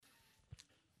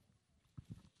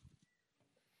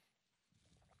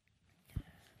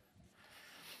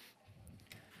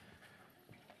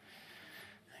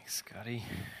Scotty.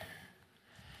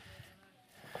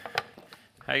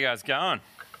 How you guys going?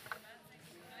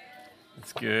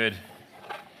 That's good.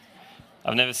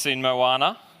 I've never seen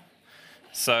Moana,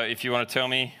 so if you want to tell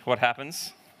me what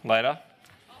happens later,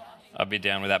 I'll be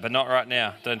down with that, but not right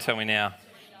now. Don't tell me now.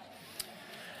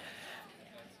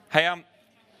 Hey, a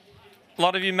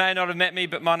lot of you may not have met me,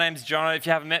 but my name's John. If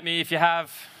you haven't met me, if you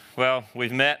have, well,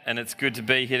 we've met, and it's good to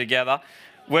be here together.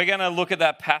 We're going to look at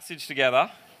that passage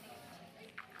together.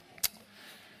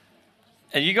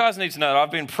 And you guys need to know that I've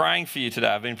been praying for you today.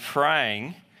 I've been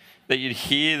praying that you'd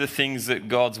hear the things that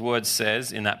God's word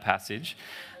says in that passage,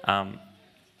 and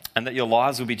that your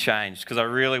lives will be changed, because I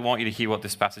really want you to hear what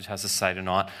this passage has to say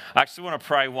tonight. I actually want to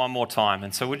pray one more time,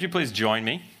 and so would you please join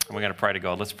me? And we're going to pray to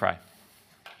God. Let's pray.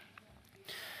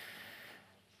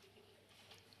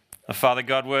 Father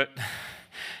God,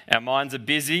 our minds are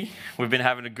busy. We've been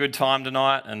having a good time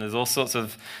tonight, and there's all sorts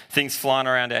of things flying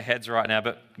around our heads right now.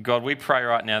 But God, we pray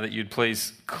right now that you'd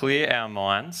please clear our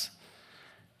minds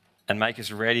and make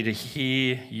us ready to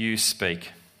hear you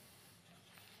speak.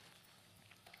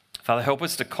 Father, help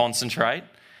us to concentrate.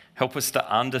 Help us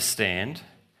to understand.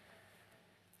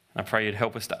 I pray you'd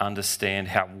help us to understand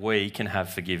how we can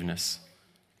have forgiveness.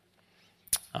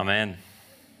 Amen.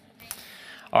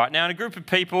 All right, now in a group of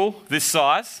people this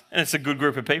size, and it's a good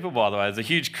group of people, by the way, there's a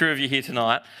huge crew of you here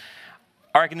tonight,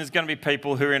 I reckon there's going to be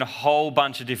people who are in a whole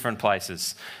bunch of different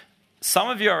places. Some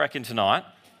of you, I reckon tonight,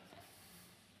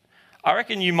 I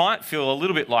reckon you might feel a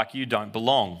little bit like you don't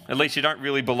belong. At least you don't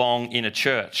really belong in a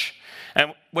church.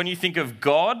 And when you think of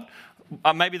God,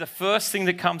 maybe the first thing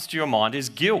that comes to your mind is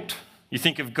guilt. You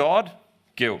think of God,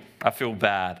 guilt. I feel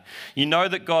bad. You know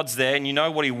that God's there, and you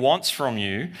know what he wants from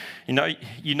you. You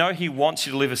know he wants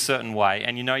you to live a certain way,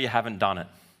 and you know you haven't done it.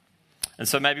 And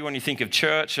so maybe when you think of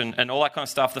church and all that kind of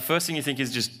stuff, the first thing you think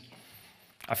is just,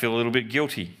 I feel a little bit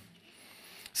guilty.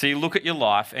 So you look at your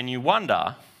life and you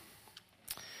wonder,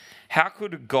 how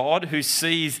could a God who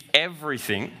sees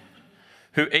everything,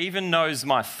 who even knows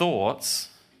my thoughts,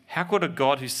 how could a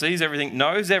God who sees everything,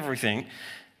 knows everything,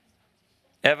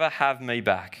 ever have me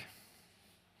back?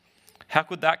 How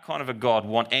could that kind of a God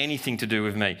want anything to do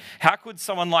with me? How could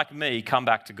someone like me come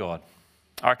back to God?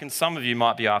 I reckon some of you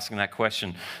might be asking that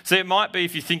question. So it might be,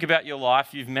 if you think about your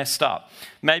life, you've messed up.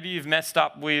 Maybe you've messed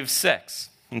up with sex.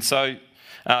 And so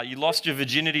you lost your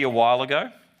virginity a while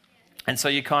ago. And so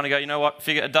you kind of go, you know what,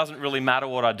 figure it doesn't really matter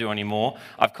what I do anymore.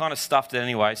 I've kind of stuffed it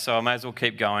anyway, so I may as well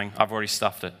keep going. I've already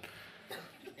stuffed it.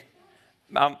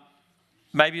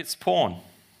 Maybe it's porn.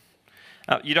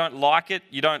 You don't like it.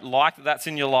 You don't like that that's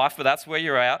in your life, but that's where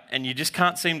you're at, and you just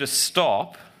can't seem to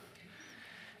stop.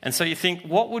 And so you think,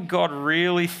 what would God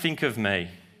really think of me?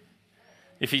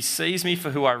 If he sees me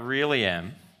for who I really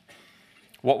am,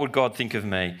 what would God think of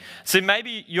me? So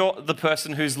maybe you're the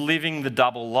person who's living the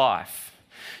double life.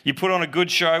 You put on a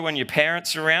good show when your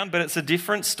parents are around, but it's a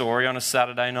different story on a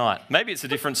Saturday night. Maybe it's a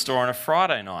different story on a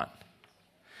Friday night.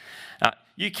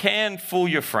 You can fool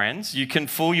your friends, you can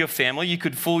fool your family, you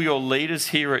could fool your leaders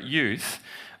here at youth,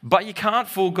 but you can't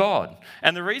fool God.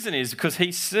 And the reason is because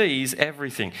he sees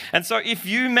everything. And so if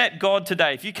you met God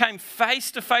today, if you came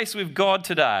face to face with God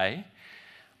today,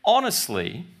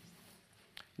 honestly,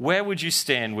 where would you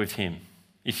stand with him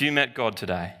if you met God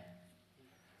today?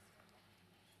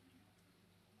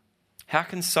 How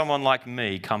can someone like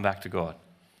me come back to God?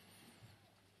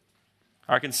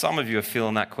 I reckon some of you are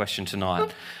feeling that question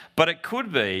tonight. But it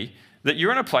could be that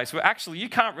you're in a place where actually you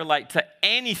can't relate to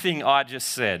anything I just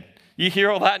said. You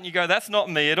hear all that and you go, that's not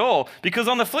me at all. Because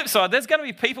on the flip side, there's going to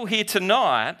be people here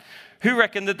tonight who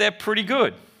reckon that they're pretty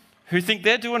good, who think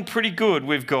they're doing pretty good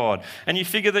with God. And you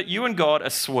figure that you and God are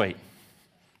sweet.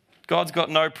 God's got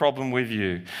no problem with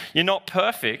you. You're not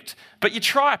perfect, but you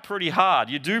try pretty hard.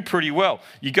 You do pretty well.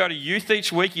 You go to youth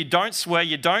each week. You don't swear.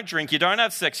 You don't drink. You don't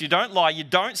have sex. You don't lie. You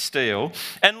don't steal.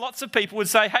 And lots of people would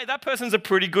say, hey, that person's a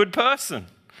pretty good person.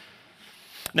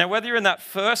 Now, whether you're in that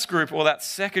first group or that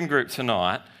second group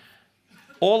tonight,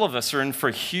 all of us are in for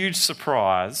a huge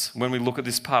surprise when we look at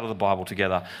this part of the Bible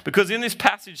together. Because in this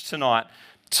passage tonight,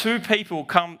 two people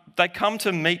come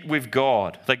to meet with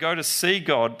God. They go to see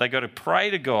God. They go to pray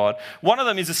to God. One of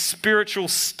them is a spiritual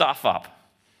stuff-up,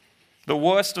 the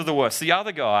worst of the worst. The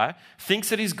other guy thinks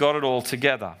that he's got it all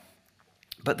together.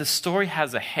 But the story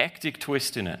has a hectic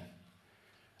twist in it,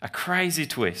 a crazy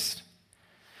twist.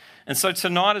 And so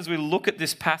tonight, as we look at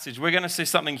this passage, we're going to see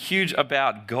something huge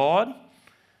about God.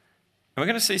 And we're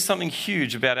going to see something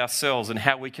huge about ourselves and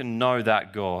how we can know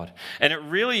that God. And it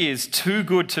really is too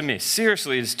good to miss.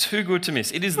 Seriously, it is too good to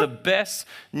miss. It is the best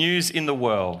news in the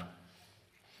world.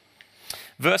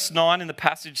 Verse 9 in the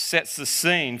passage sets the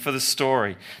scene for the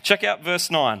story. Check out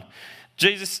verse 9.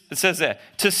 Jesus, it says there,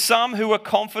 to some who are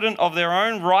confident of their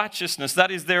own righteousness, that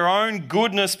is their own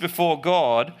goodness before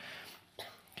God,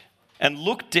 and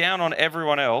look down on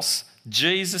everyone else,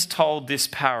 Jesus told this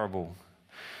parable.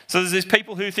 So there's these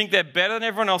people who think they're better than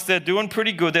everyone else. They're doing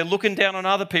pretty good. They're looking down on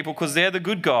other people because they're the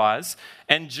good guys.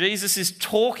 And Jesus is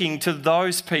talking to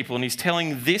those people and he's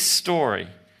telling this story.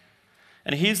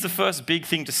 And here's the first big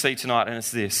thing to see tonight, and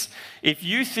it's this. If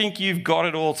you think you've got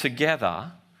it all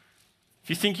together, if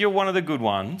you think you're one of the good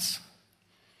ones,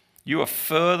 you are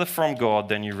further from God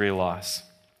than you realize.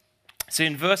 See,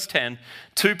 in verse 10,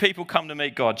 two people come to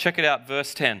meet God. Check it out,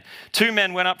 verse 10. Two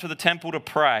men went up to the temple to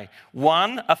pray.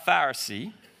 One, a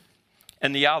Pharisee,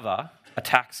 and the other, a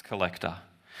tax collector.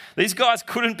 These guys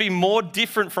couldn't be more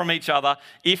different from each other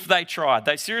if they tried.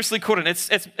 They seriously couldn't.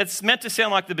 It's meant to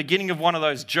sound like the beginning of one of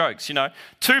those jokes, you know.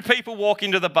 Two people walk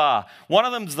into the bar. One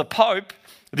of them's the Pope,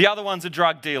 the other one's a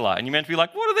drug dealer. And you're meant to be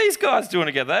like, what are these guys doing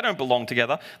together? They don't belong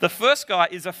together. The first guy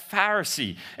is a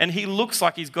Pharisee, and he looks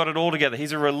like he's got it all together.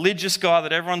 He's a religious guy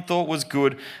that everyone thought was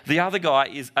good. The other guy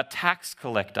is a tax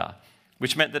collector,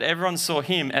 which meant that everyone saw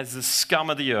him as the scum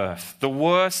of the earth, the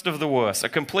worst of the worst, a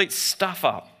complete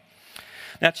stuff-up.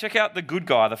 Now check out the good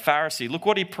guy, the Pharisee. Look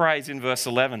what he prays in verse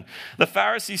 11. The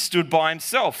Pharisee stood by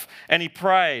himself and he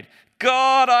prayed,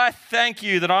 God, I thank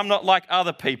you that I'm not like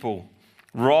other people,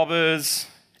 robbers,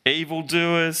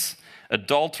 evildoers,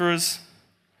 adulterers,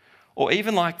 or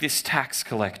even like this tax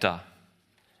collector.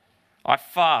 I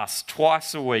fast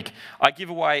twice a week. I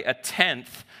give away 1/10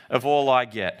 of all I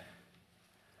get.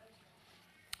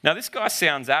 Now this guy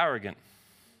sounds arrogant.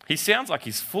 He sounds like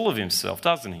he's full of himself,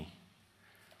 doesn't he?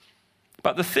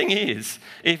 But the thing is,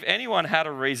 if anyone had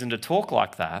a reason to talk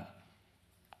like that,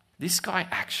 this guy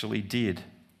actually did.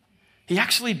 He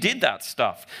actually did that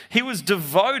stuff. He was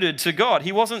devoted to God.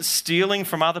 He wasn't stealing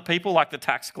from other people like the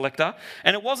tax collector.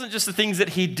 And it wasn't just the things that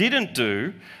he didn't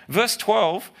do. Verse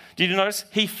 12, did you notice?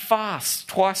 He fasts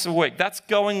twice a week. That's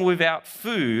going without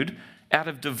food out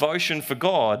of devotion for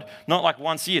God, not like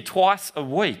once a year, twice a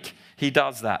week he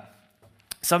does that.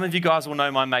 Some of you guys will know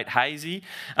my mate Hazy.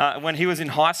 When he was in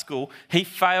high school, he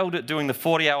failed at doing the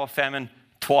 40-hour famine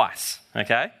twice,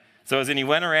 okay? So as in he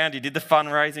went around, he did the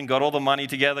fundraising, got all the money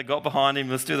together, got behind him,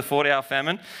 let's do the 40-hour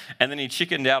famine, and then he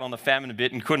chickened out on the famine a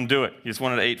bit and couldn't do it. He just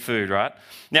wanted to eat food, right?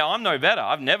 Now, I'm no better.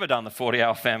 I've never done the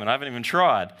 40-hour famine. I haven't even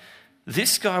tried.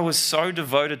 This guy was so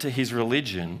devoted to his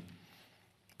religion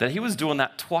that he was doing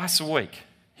that twice a week.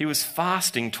 He was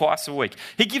fasting twice a week.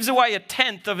 He gives away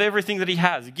 1/10 of everything that he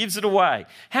has. He gives it away.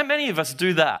 How many of us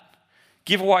do that?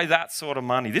 Give away that sort of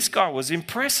money. This guy was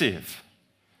impressive.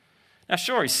 Now,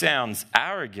 sure, he sounds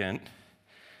arrogant.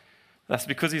 That's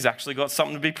because he's actually got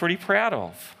something to be pretty proud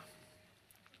of.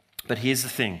 But here's the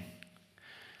thing.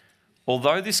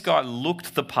 Although this guy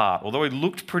looked the part, although he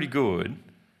looked pretty good,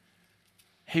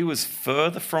 he was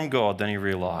further from God than he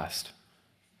realized.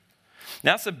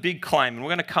 Now, that's a big claim, and we're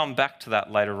going to come back to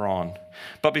that later on.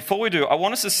 But before we do, I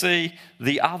want us to see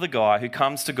the other guy who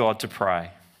comes to God to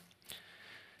pray.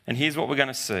 And here's what we're going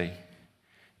to see.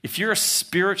 If you're a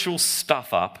spiritual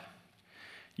stuff-up,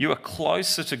 you are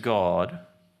closer to God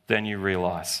than you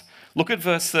realize. Look at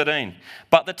verse 13.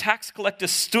 But the tax collector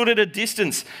stood at a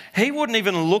distance. He wouldn't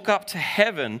even look up to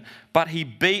heaven, but he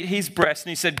beat his breast and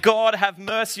he said, God, have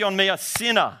mercy on me, a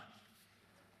sinner.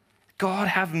 God,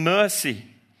 have mercy.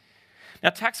 Now,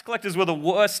 tax collectors were the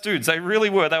worst dudes. They really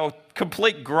were. They were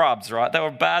complete grubs, right? They were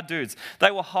bad dudes.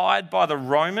 They were hired by the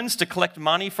Romans to collect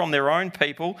money from their own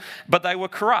people, but they were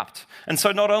corrupt. And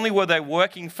so not only were they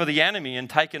working for the enemy and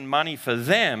taking money for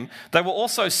them, they were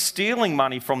also stealing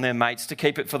money from their mates to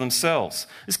keep it for themselves.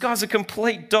 This guy's a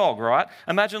complete dog, right?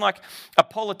 Imagine like a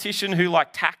politician who like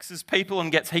taxes people and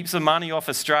gets heaps of money off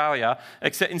Australia,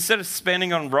 except instead of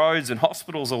spending on roads and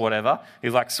hospitals or whatever,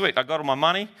 he's like, sweet, I got all my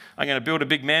money. I'm going to build a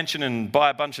big mansion and buy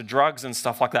a bunch of drugs and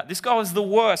stuff like that. This guy was the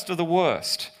worst of the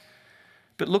worst.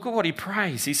 But look at what he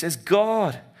prays. He says,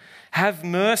 God, have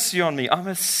mercy on me. I'm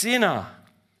a sinner.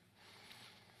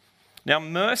 Now,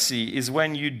 mercy is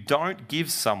when you don't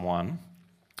give someone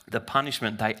the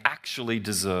punishment they actually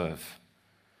deserve.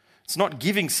 It's not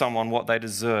giving someone what they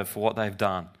deserve for what they've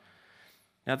done.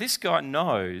 Now, this guy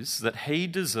knows that he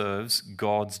deserves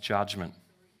God's judgment.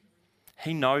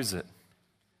 He knows it.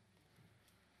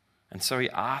 And so he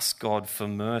asks God for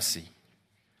mercy.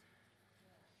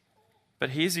 But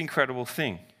here's the incredible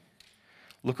thing.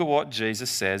 Look at what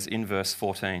Jesus says in verse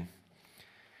 14.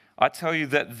 I tell you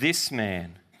that this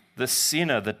man, the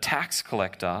sinner, the tax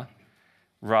collector,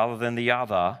 rather than the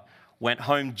other, went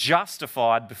home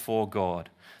justified before God.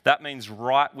 That means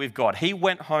right with God. He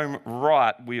went home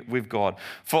right with God.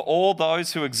 For all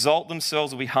those who exalt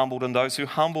themselves will be humbled, and those who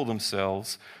humble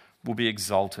themselves will be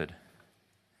exalted.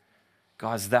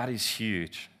 Guys, that is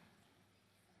huge.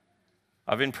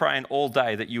 I've been praying all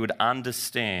day that you would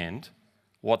understand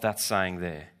what that's saying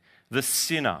there. The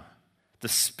sinner, the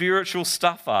spiritual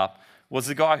stuff up, was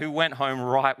the guy who went home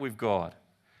right with God.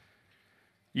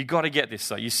 You got to get this,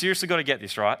 though. You seriously got to get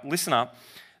this, right? Listen up.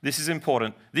 This is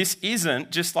important. This isn't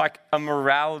just like a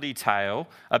morality tale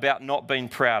about not being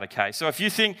proud, okay? So if you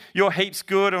think you're heaps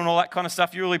good and all that kind of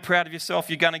stuff, you're really proud of yourself,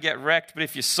 you're going to get wrecked. But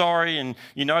if you're sorry and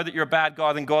you know that you're a bad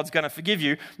guy, then God's going to forgive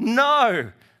you.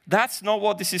 No, that's not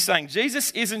what this is saying. Jesus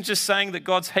isn't just saying that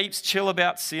God's heaps chill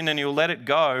about sin and he'll let it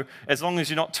go as long as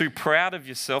you're not too proud of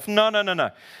yourself. No.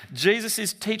 Jesus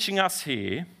is teaching us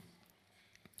here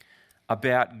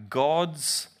about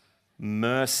God's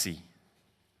mercy.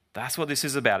 That's what this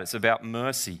is about. It's about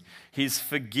mercy, his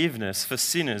forgiveness for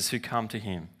sinners who come to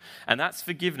him. And that's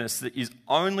forgiveness that is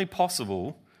only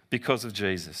possible because of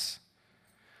Jesus.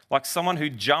 Like someone who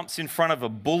jumps in front of a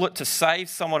bullet to save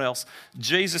someone else,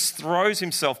 Jesus throws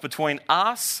himself between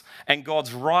us and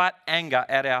God's right anger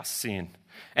at our sin.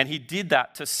 And he did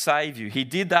that to save you. He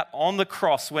did that on the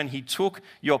cross when he took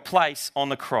your place on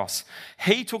the cross.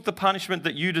 He took the punishment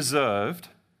that you deserved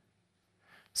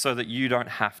so that you don't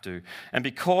have to. And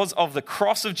because of the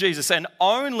cross of Jesus, and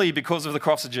only because of the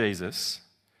cross of Jesus,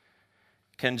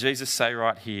 can Jesus say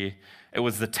right here, it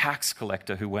was the tax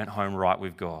collector who went home right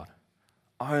with God.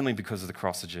 Only because of the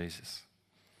cross of Jesus.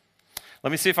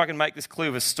 Let me see if I can make this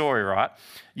clear with a story, right?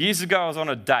 Years ago, I was on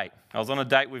a date. I was on a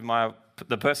date with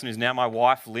the person who's now my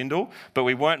wife, Lyndall, but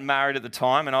we weren't married at the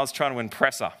time, and I was trying to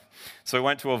impress her. So we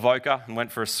went to Avoca and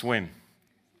went for a swim.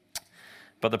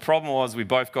 But the problem was we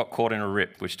both got caught in a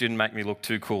rip, which didn't make me look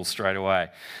too cool straight away.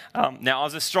 Now, I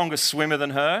was a stronger swimmer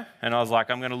than her, and I was like,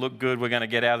 I'm going to look good, we're going to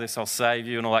get out of this, I'll save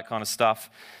you, and all that kind of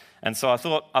stuff. And so I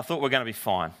thought we're going to be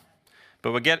fine.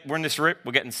 But we're in this rip,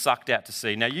 we're getting sucked out to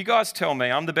sea. Now, you guys tell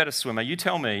me, I'm the better swimmer, you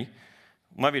tell me,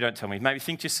 maybe you don't tell me, maybe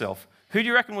think to yourself, who do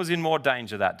you reckon was in more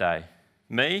danger that day?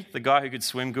 Me, the guy who could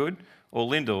swim good, or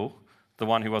Lyndall, the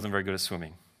one who wasn't very good at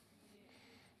swimming?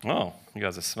 Oh, you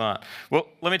guys are smart. Well,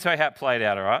 let me tell you how it played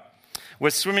out, all right? We're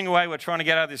swimming away, we're trying to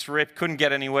get out of this rip, couldn't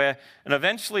get anywhere. And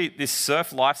eventually this surf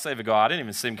lifesaver guy, I didn't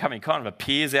even see him coming, kind of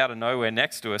appears out of nowhere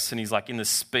next to us, and he's like in the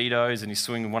Speedos and he's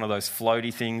swinging one of those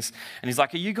floaty things. And he's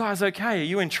like, are you guys okay? Are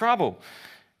you in trouble?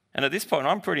 And at this point,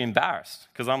 I'm pretty embarrassed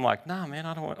because I'm like, nah, man,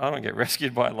 I don't want to get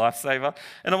rescued by a lifesaver.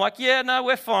 And I'm like, yeah, no,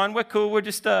 we're fine. We're cool. We're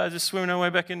just swimming our way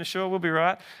back into shore. We'll be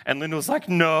right. And Lyndall's like,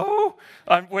 no,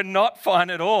 we're not fine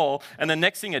at all. And the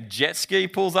next thing, a jet ski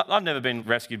pulls up. I've never been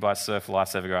rescued by a surf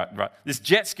lifesaver, right? This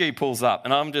jet ski pulls up,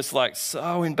 and I'm just like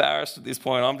so embarrassed at this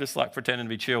point. I'm just like pretending to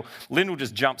be chill. Lyndall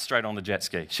just jumped straight on the jet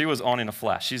ski. She was on in a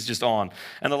flash. She's just on.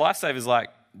 And the lifesaver's like,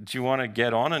 do you want to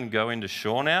get on and go into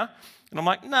shore now? And I'm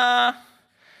like, nah.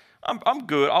 I'm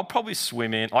good. I'll probably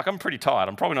swim in. Like, I'm pretty tired.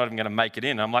 I'm probably not even going to make it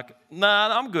in. I'm like, nah,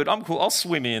 I'm good. I'm cool. I'll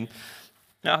swim in.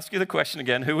 Now, ask you the question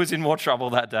again. Who was in more trouble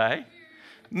that day?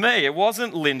 Me. It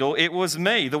wasn't Lyndall. It was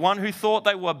me, the one who thought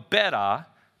they were better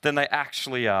than they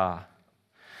actually are.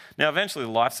 Now, eventually,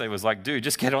 the lifesaver was like, dude,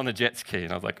 just get on the jet ski.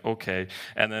 And I was like, okay.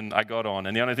 And then I got on.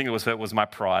 And the only thing that was hurt was my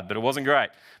pride. But it wasn't great.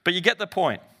 But you get the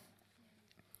point.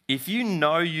 If you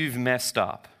know you've messed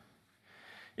up,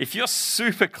 if you're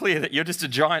super clear that you're just a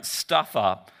giant stuff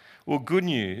up, well, good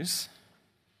news,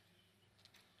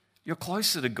 you're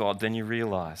closer to God than you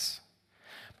realize.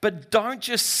 But don't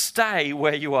just stay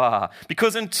where you are,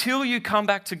 because until you come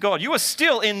back to God, you are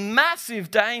still in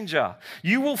massive danger.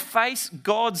 You will face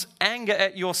God's anger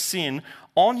at your sin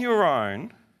on your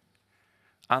own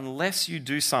unless you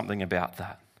do something about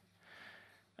that.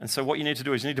 And so what you need to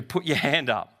do is you need to put your hand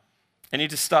up. You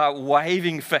need to start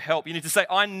waving for help. You need to say,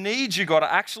 I need you, God. I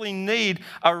actually need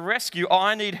a rescue.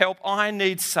 I need help. I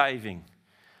need saving.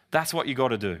 That's what you got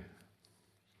to do.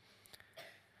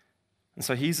 And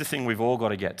so here's the thing we've all got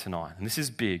to get tonight. And this is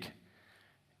big.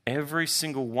 Every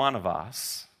single one of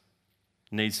us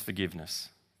needs forgiveness.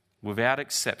 Without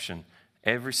exception,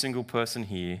 every single person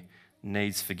here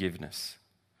needs forgiveness.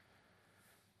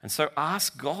 And so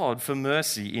ask God for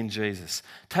mercy in Jesus.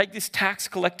 Take this tax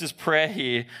collector's prayer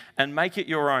here and make it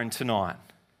your own tonight.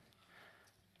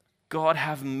 God,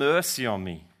 have mercy on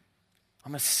me.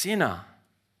 I'm a sinner.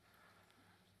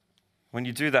 When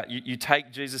you do that, you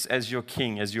take Jesus as your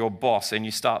king, as your boss, and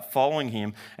you start following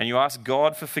him, and you ask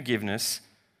God for forgiveness.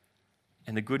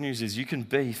 And the good news is you can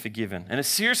be forgiven. And it's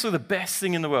seriously the best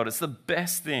thing in the world. It's the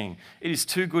best thing. It is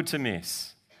too good to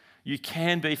miss. You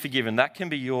can be forgiven. That can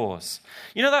be yours.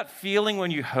 You know that feeling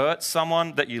when you hurt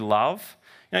someone that you love?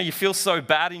 You know, you feel so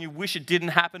bad and you wish it didn't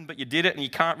happen, but you did it and you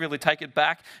can't really take it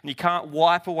back and you can't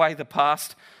wipe away the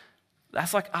past.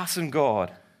 That's like us and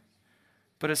God.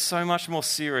 but it's so much more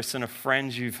serious than a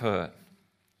friend you've hurt.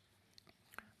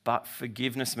 But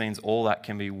forgiveness means all that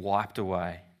can be wiped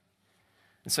away.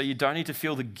 And so you don't need to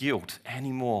feel the guilt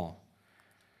anymore.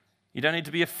 You don't need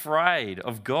to be afraid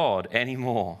of God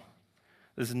anymore.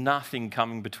 There's nothing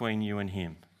coming between you and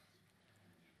him.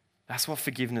 That's what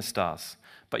forgiveness does.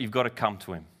 But you've got to come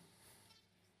to him.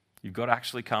 You've got to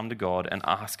actually come to God and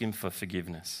ask him for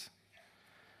forgiveness.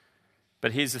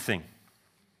 But here's the thing.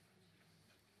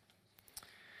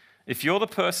 If you're the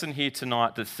person here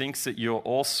tonight that thinks that you're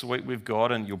all sweet with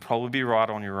God and you'll probably be right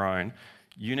on your own,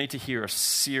 you need to hear a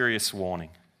serious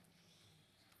warning.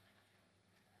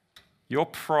 Your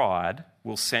pride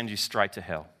will send you straight to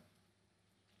hell.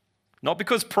 Not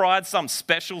because pride's some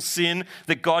special sin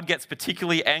that God gets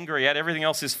particularly angry at, everything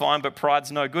else is fine, but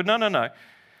pride's no good. No.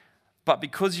 But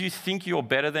because you think you're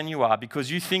better than you are,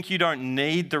 because you think you don't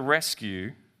need the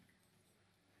rescue,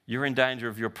 you're in danger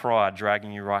of your pride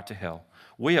dragging you right to hell.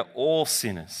 We are all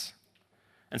sinners.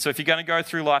 And so if you're going to go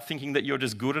through life thinking that you're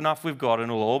just good enough with God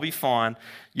and it'll all be fine,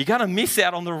 you're going to miss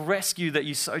out on the rescue that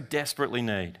you so desperately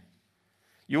need.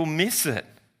 You'll miss it.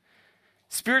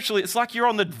 Spiritually, it's like you're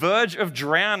on the verge of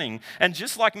drowning. And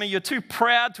just like me, you're too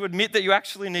proud to admit that you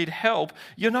actually need help.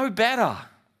 You're no better.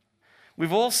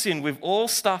 We've all sinned. We've all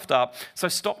stuffed up. So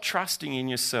stop trusting in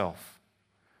yourself.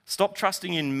 Stop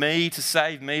trusting in me to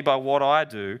save me by what I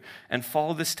do and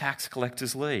follow this tax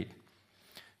collector's lead.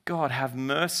 God, have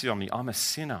mercy on me. I'm a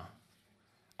sinner.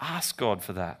 Ask God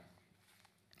for that.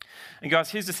 And guys,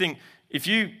 here's the thing. If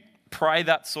you pray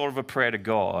that sort of a prayer to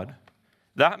God,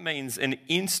 that means an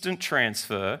instant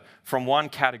transfer from one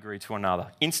category to another.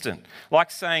 Instant.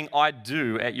 Like saying I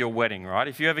do at your wedding, right?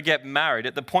 If you ever get married,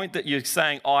 at the point that you're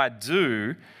saying I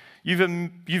do, you've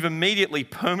immediately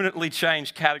permanently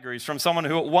changed categories from someone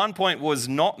who at one point was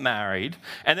not married,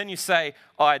 and then you say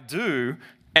I do,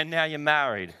 and now you're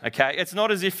married, okay? It's not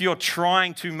as if you're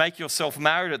trying to make yourself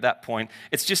married at that point.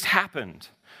 It's just happened.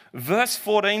 Verse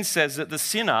 14 says that the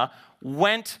sinner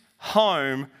went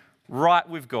home right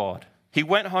with God. He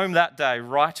went home that day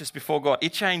righteous before God.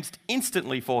 It changed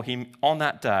instantly for him on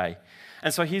that day.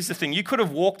 And so here's the thing. You could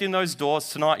have walked in those doors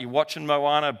tonight. You're watching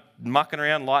Moana mucking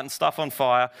around, lighting stuff on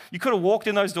fire. You could have walked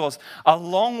in those doors a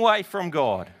long way from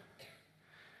God,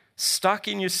 stuck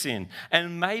in your sin,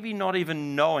 and maybe not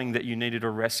even knowing that you needed a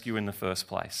rescue in the first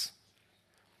place.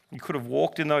 You could have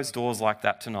walked in those doors like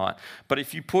that tonight. But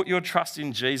if you put your trust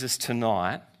in Jesus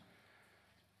tonight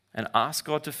and ask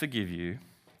God to forgive you,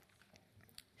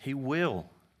 he will.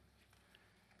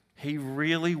 He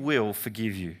really will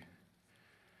forgive you.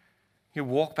 You'll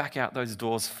walk back out those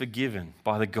doors forgiven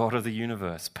by the God of the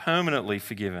universe, permanently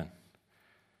forgiven.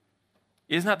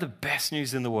 Isn't that the best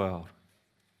news in the world?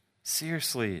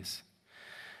 Seriously is.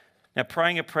 Now,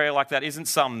 praying a prayer like that isn't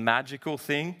some magical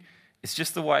thing. It's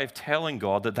just the way of telling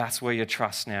God that that's where your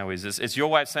trust now is. It's your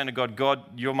way of saying to God,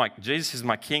 God, Jesus is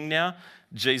my king now.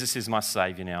 Jesus is my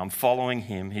savior now. I'm following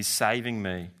him. He's saving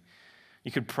me.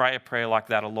 You could pray a prayer like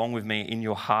that along with me in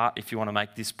your heart if you want to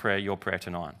make this prayer your prayer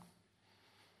tonight.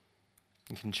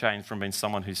 You can change from being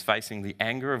someone who's facing the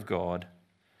anger of God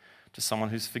to someone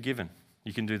who's forgiven.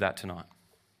 You can do that tonight.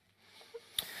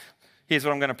 Here's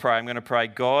what I'm going to pray. I'm going to pray,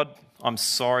 God, I'm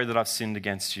sorry that I've sinned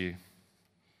against you.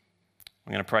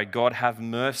 I'm going to pray, God, have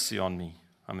mercy on me.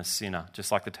 I'm a sinner,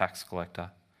 just like the tax collector. I'm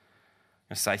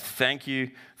going to say, thank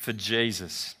you for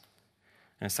Jesus.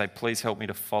 And say, please help me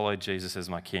to follow Jesus as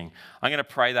my king. I'm going to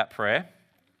pray that prayer.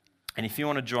 And if you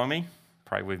want to join me,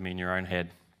 pray with me in your own head.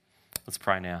 Let's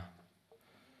pray now.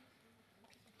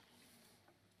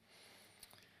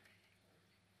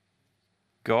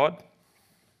 God,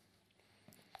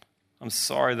 I'm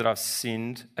sorry that I've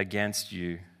sinned against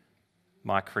you,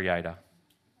 my Creator.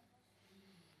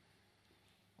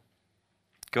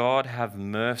 God, have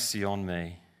mercy on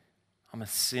me. I'm a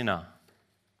sinner.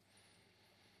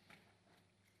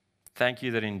 Thank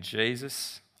you that in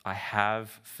Jesus I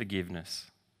have forgiveness.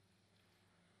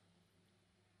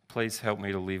 Please help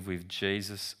me to live with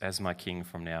Jesus as my King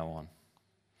from now on.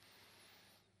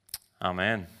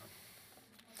 Amen.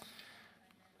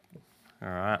 All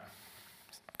right.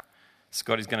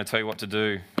 Scotty's going to tell you what to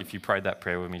do if you prayed that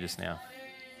prayer with me just now.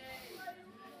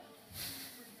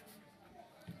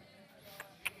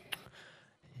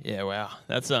 Yeah, wow.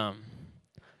 That's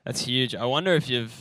huge. I wonder if you've